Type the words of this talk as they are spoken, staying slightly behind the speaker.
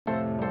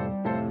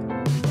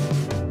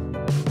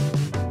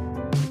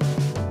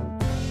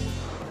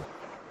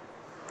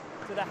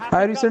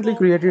I recently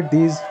created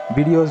these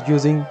videos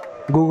using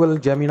Google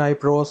Gemini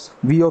Pro's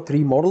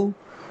VO3 model.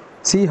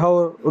 See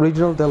how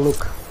original they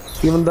look.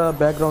 Even the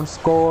background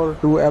score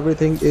to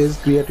everything is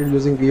created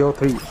using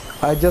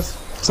VO3. I just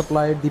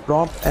supplied the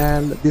prompt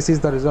and this is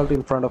the result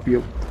in front of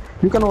you.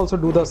 You can also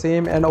do the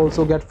same and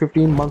also get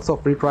 15 months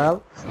of free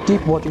trial.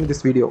 Keep watching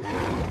this video.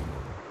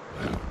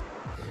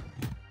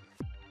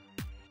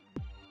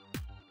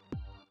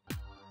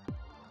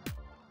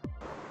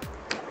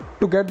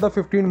 To get the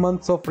 15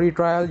 months of free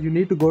trial, you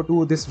need to go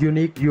to this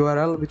unique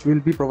URL which will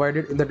be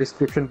provided in the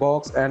description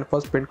box and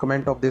first pinned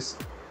comment of this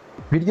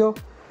video.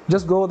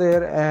 Just go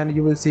there and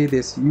you will see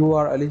this. You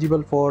are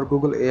eligible for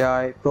Google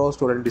AI Pro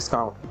student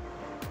discount.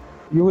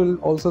 You will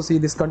also see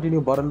this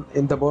continue button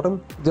in the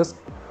bottom. Just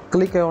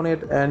click on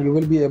it and you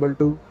will be able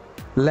to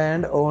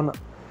land on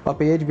a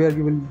page where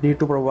you will need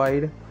to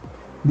provide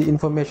the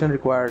information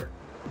required.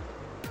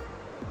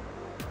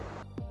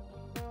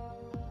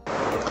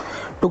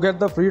 To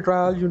get the free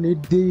trial, you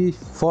need the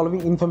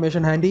following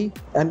information handy: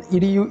 an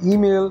edu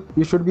email.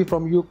 You should be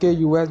from UK,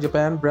 US,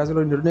 Japan, Brazil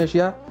or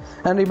Indonesia,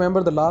 and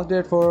remember the last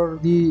date for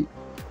the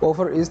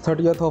offer is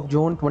 30th of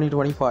June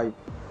 2025.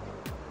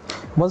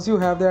 Once you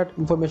have that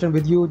information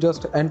with you,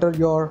 just enter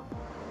your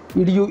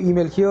edu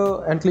email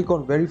here and click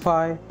on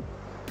verify.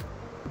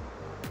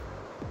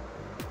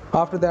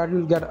 After that,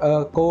 you'll get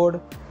a code.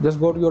 Just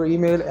go to your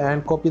email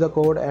and copy the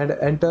code and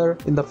enter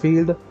in the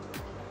field,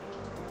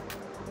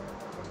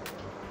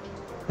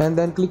 and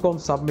then click on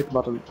submit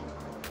button.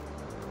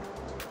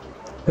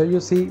 Here you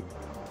see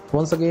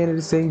once again it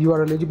is saying you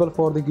are eligible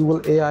for the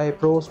Google AI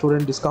Pro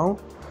student discount.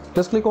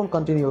 Just click on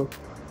continue.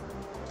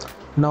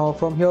 Now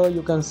from here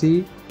you can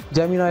see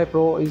Gemini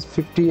Pro is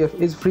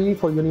free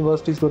for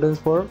university students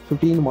for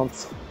 15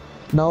 months.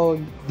 Now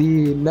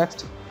the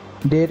next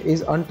date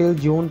is until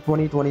June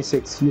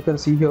 2026. You can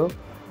see here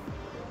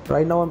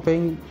right now I'm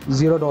paying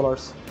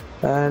 $0,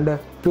 and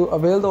to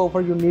avail the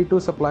offer you need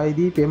to supply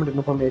the payment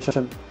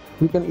information.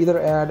 You can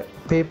either add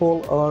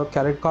PayPal or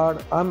credit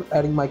card. I'm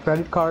adding my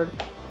credit card,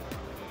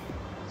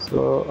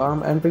 so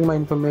I'm entering my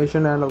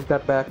information and I'll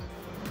get back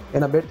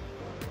in a bit.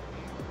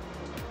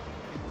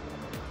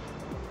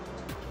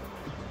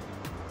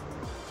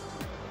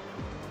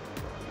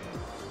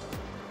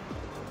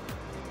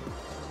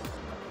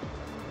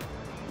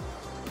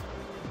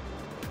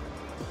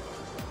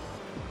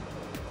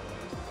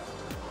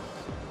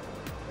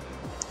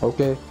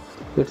 Okay,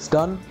 it's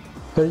done.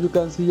 Here you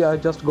can see I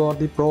just got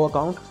the Pro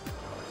account.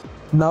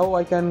 Now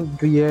I can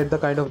create the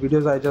kind of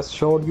videos I just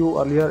showed you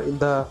earlier in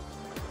the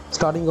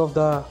starting of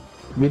the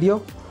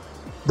video.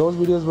 Those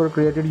videos were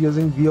created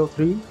using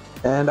VO3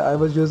 and I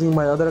was using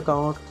my other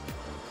account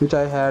which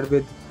I had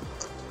with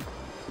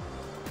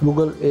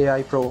Google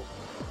AI Pro.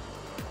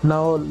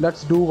 Now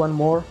let's do one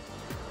more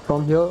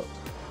from here.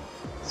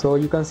 So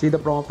you can see the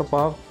prompt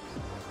above.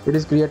 It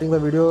is creating the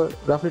video.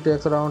 Roughly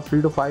takes around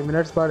 3 to 5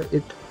 minutes, but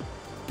it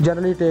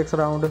generally takes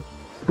around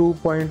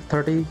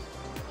 2.30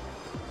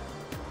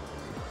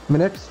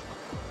 minutes.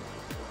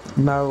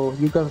 Now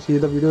you can see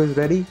the video is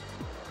ready.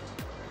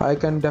 I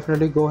can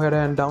definitely go ahead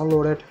and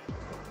download it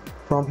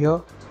from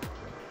here,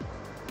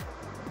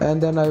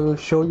 and then I will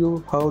show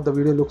you how the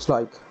video looks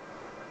like.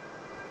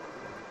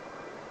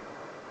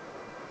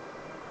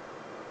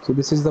 So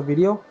this is the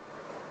video.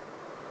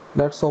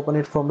 Let's open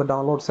it from the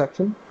download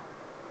section.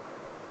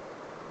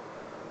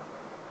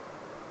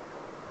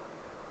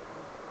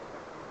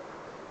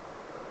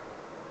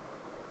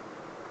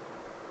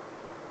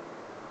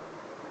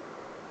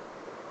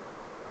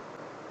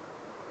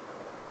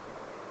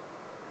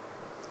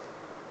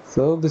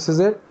 So this is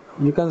it.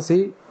 You can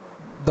see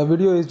the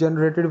video is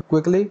generated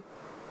quickly.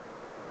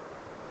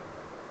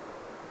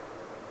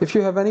 If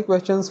you have any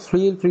questions,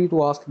 feel free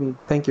to ask me.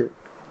 Thank you.